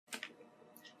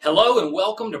Hello and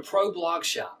welcome to Pro Blog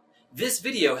Shop. This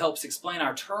video helps explain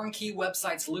our turnkey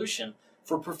website solution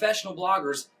for professional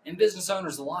bloggers and business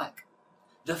owners alike.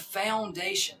 The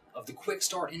foundation of the Quick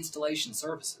Start installation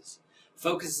services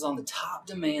focuses on the top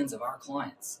demands of our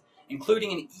clients,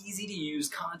 including an easy-to-use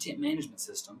content management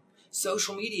system,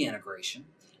 social media integration,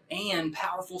 and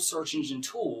powerful search engine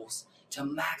tools to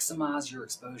maximize your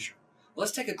exposure.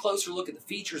 Let's take a closer look at the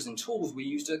features and tools we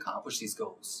use to accomplish these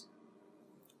goals.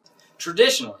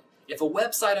 Traditionally, if a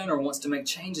website owner wants to make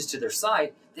changes to their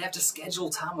site, they have to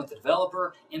schedule time with the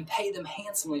developer and pay them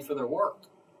handsomely for their work.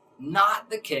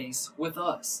 Not the case with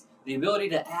us. The ability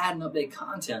to add and update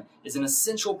content is an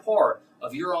essential part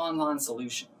of your online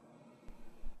solution.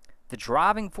 The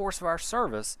driving force of our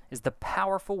service is the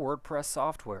powerful WordPress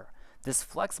software. This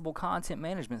flexible content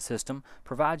management system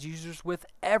provides users with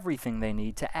everything they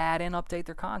need to add and update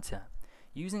their content.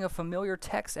 Using a familiar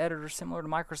text editor similar to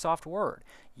Microsoft Word,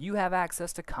 you have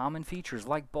access to common features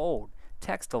like bold,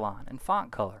 text align, and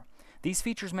font color. These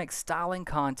features make styling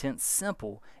content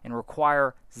simple and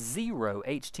require zero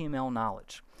HTML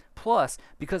knowledge. Plus,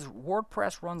 because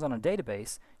WordPress runs on a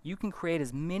database, you can create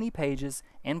as many pages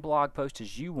and blog posts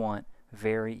as you want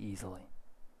very easily.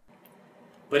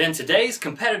 But in today's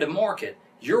competitive market,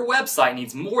 your website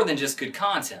needs more than just good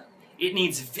content. It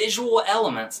needs visual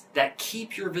elements that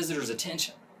keep your visitors'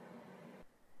 attention.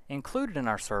 Included in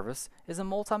our service is a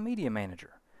multimedia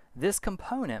manager. This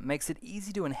component makes it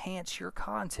easy to enhance your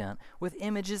content with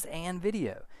images and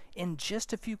video. In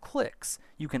just a few clicks,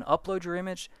 you can upload your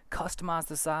image, customize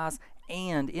the size,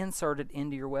 and insert it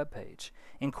into your web page.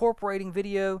 Incorporating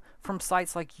video from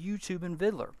sites like YouTube and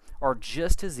Vidler are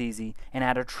just as easy and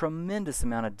add a tremendous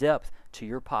amount of depth to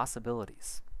your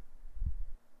possibilities.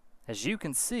 As you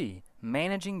can see,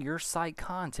 managing your site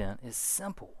content is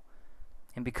simple.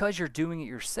 And because you're doing it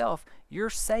yourself, you're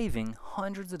saving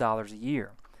hundreds of dollars a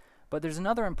year. But there's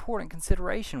another important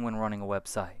consideration when running a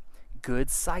website. Good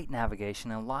site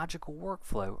navigation and logical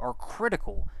workflow are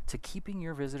critical to keeping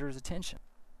your visitors' attention.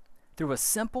 Through a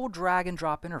simple drag and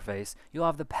drop interface, you'll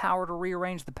have the power to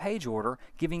rearrange the page order,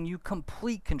 giving you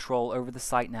complete control over the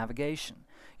site navigation.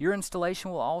 Your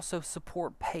installation will also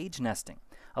support page nesting,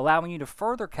 allowing you to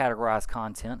further categorize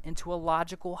content into a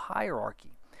logical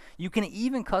hierarchy. You can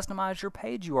even customize your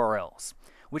page URLs,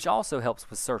 which also helps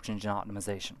with search engine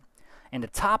optimization. And to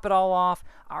top it all off,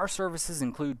 our services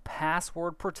include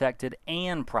password-protected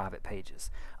and private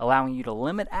pages, allowing you to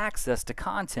limit access to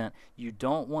content you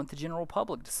don't want the general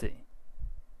public to see.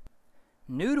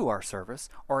 New to our service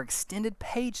are extended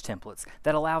page templates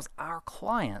that allows our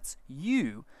clients,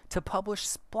 you, to publish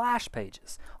splash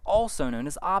pages, also known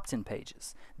as opt-in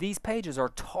pages. These pages are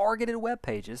targeted web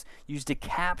pages used to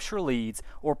capture leads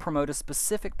or promote a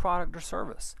specific product or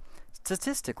service.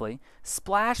 Statistically,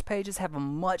 splash pages have a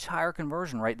much higher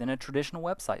conversion rate than a traditional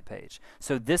website page,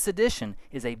 so this addition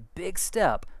is a big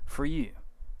step for you.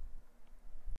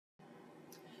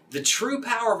 The true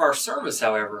power of our service,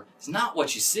 however, is not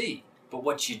what you see, but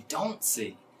what you don't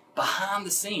see. Behind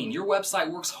the scene, your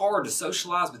website works hard to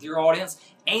socialize with your audience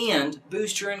and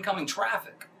boost your incoming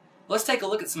traffic. Let's take a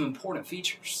look at some important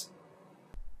features.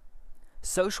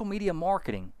 Social media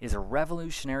marketing is a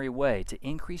revolutionary way to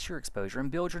increase your exposure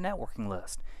and build your networking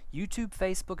list. YouTube,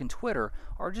 Facebook, and Twitter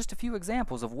are just a few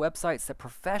examples of websites that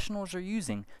professionals are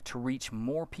using to reach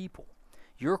more people.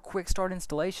 Your Quick Start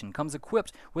installation comes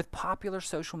equipped with popular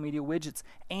social media widgets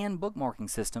and bookmarking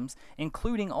systems,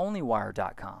 including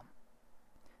OnlyWire.com.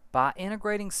 By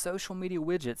integrating social media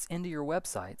widgets into your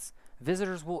websites,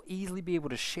 visitors will easily be able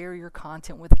to share your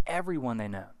content with everyone they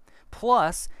know.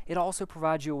 Plus, it also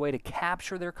provides you a way to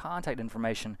capture their contact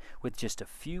information with just a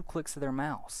few clicks of their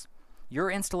mouse.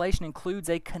 Your installation includes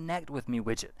a Connect With Me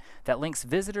widget that links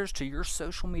visitors to your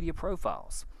social media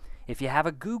profiles. If you have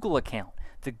a Google account,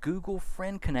 the Google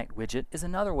Friend Connect widget is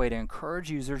another way to encourage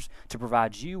users to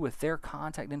provide you with their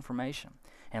contact information.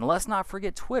 And let's not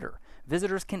forget Twitter.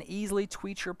 Visitors can easily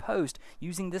tweet your post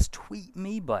using this Tweet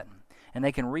Me button, and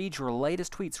they can read your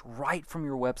latest tweets right from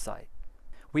your website.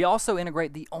 We also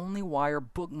integrate the OnlyWire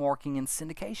bookmarking and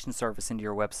syndication service into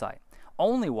your website.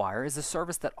 OnlyWire is a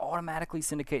service that automatically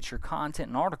syndicates your content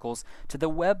and articles to the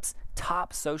web's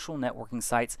top social networking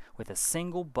sites with a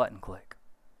single button click.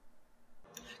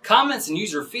 Comments and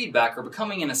user feedback are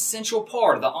becoming an essential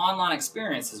part of the online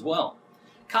experience as well.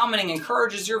 Commenting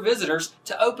encourages your visitors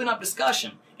to open up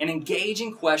discussion and engage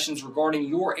in questions regarding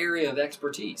your area of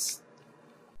expertise.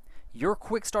 Your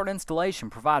Quick Start installation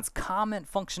provides comment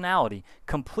functionality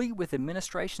complete with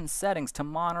administration settings to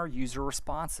monitor user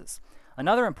responses.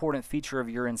 Another important feature of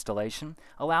your installation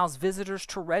allows visitors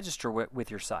to register with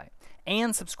your site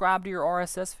and subscribe to your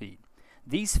RSS feed.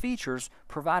 These features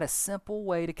provide a simple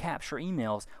way to capture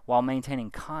emails while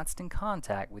maintaining constant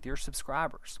contact with your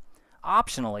subscribers.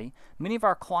 Optionally, many of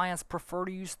our clients prefer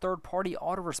to use third-party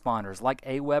autoresponders like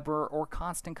Aweber or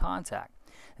Constant Contact.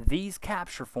 These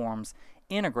capture forms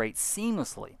integrate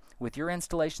seamlessly with your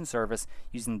installation service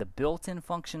using the built-in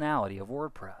functionality of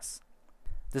WordPress.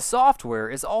 The software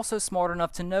is also smart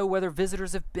enough to know whether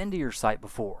visitors have been to your site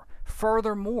before.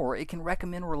 Furthermore, it can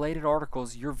recommend related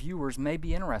articles your viewers may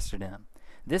be interested in.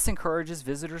 This encourages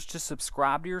visitors to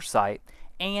subscribe to your site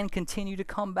and continue to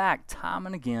come back time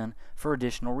and again for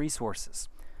additional resources.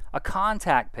 A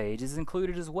contact page is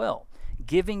included as well,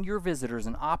 giving your visitors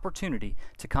an opportunity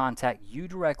to contact you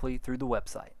directly through the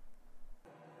website.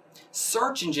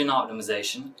 Search engine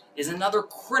optimization is another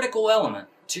critical element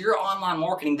to your online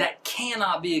marketing that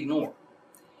cannot be ignored.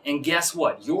 And guess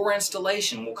what? Your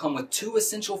installation will come with 2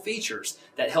 essential features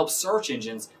that help search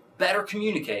engines better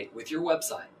communicate with your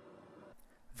website.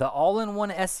 The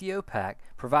all-in-one SEO pack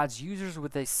provides users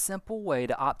with a simple way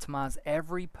to optimize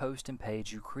every post and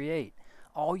page you create.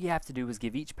 All you have to do is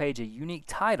give each page a unique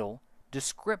title,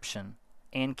 description,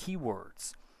 and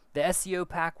keywords. The SEO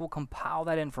pack will compile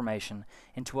that information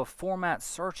into a format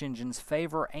search engines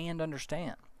favor and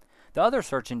understand. The other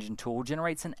search engine tool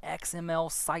generates an XML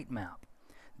sitemap.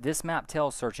 This map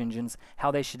tells search engines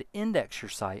how they should index your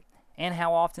site and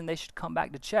how often they should come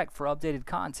back to check for updated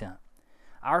content.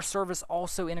 Our service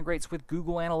also integrates with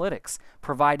Google Analytics,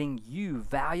 providing you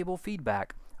valuable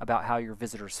feedback about how your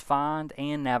visitors find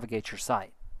and navigate your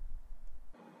site.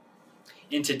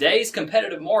 In today's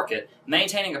competitive market,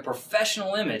 maintaining a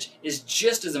professional image is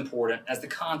just as important as the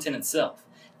content itself.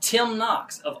 Tim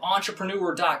Knox of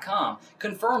Entrepreneur.com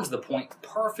confirms the point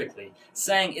perfectly,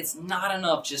 saying it's not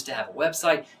enough just to have a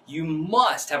website. You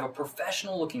must have a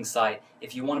professional-looking site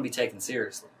if you want to be taken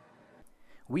seriously.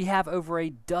 We have over a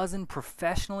dozen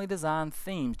professionally designed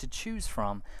themes to choose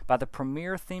from by the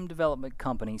premier theme development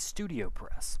company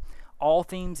StudioPress. All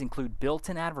themes include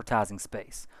built-in advertising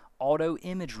space, auto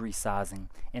image resizing,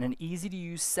 and an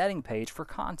easy-to-use setting page for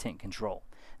content control.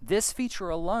 This feature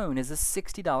alone is a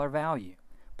 $60 value.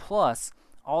 Plus,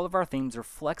 all of our themes are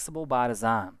flexible by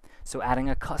design, so adding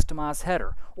a customized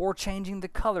header or changing the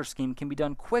color scheme can be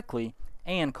done quickly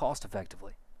and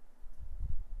cost-effectively.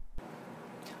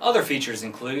 Other features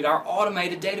include our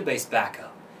automated database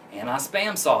backup,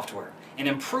 anti-spam software, and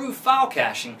improved file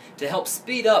caching to help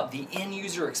speed up the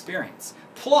end-user experience.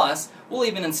 Plus, we'll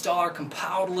even install our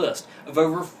compiled list of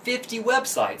over 50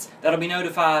 websites that'll be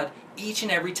notified each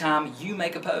and every time you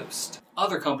make a post.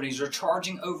 Other companies are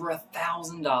charging over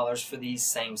 $1,000 for these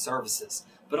same services,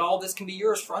 but all this can be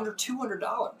yours for under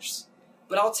 $200.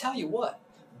 But I'll tell you what,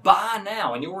 buy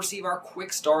now and you'll receive our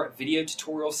Quick Start video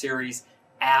tutorial series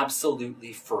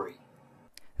absolutely free.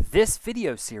 This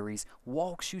video series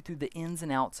walks you through the ins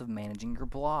and outs of managing your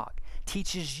blog,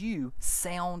 teaches you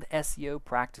sound SEO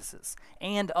practices,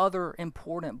 and other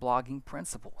important blogging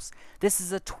principles. This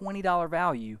is a $20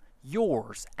 value,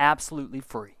 yours absolutely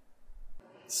free.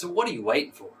 So what are you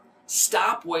waiting for?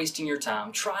 Stop wasting your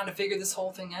time trying to figure this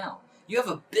whole thing out. You have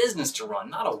a business to run,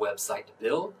 not a website to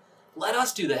build. Let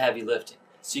us do the heavy lifting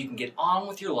so you can get on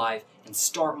with your life and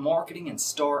start marketing and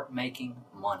start making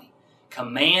money.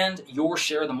 Command your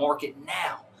share of the market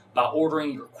now by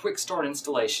ordering your Quick Start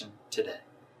installation today.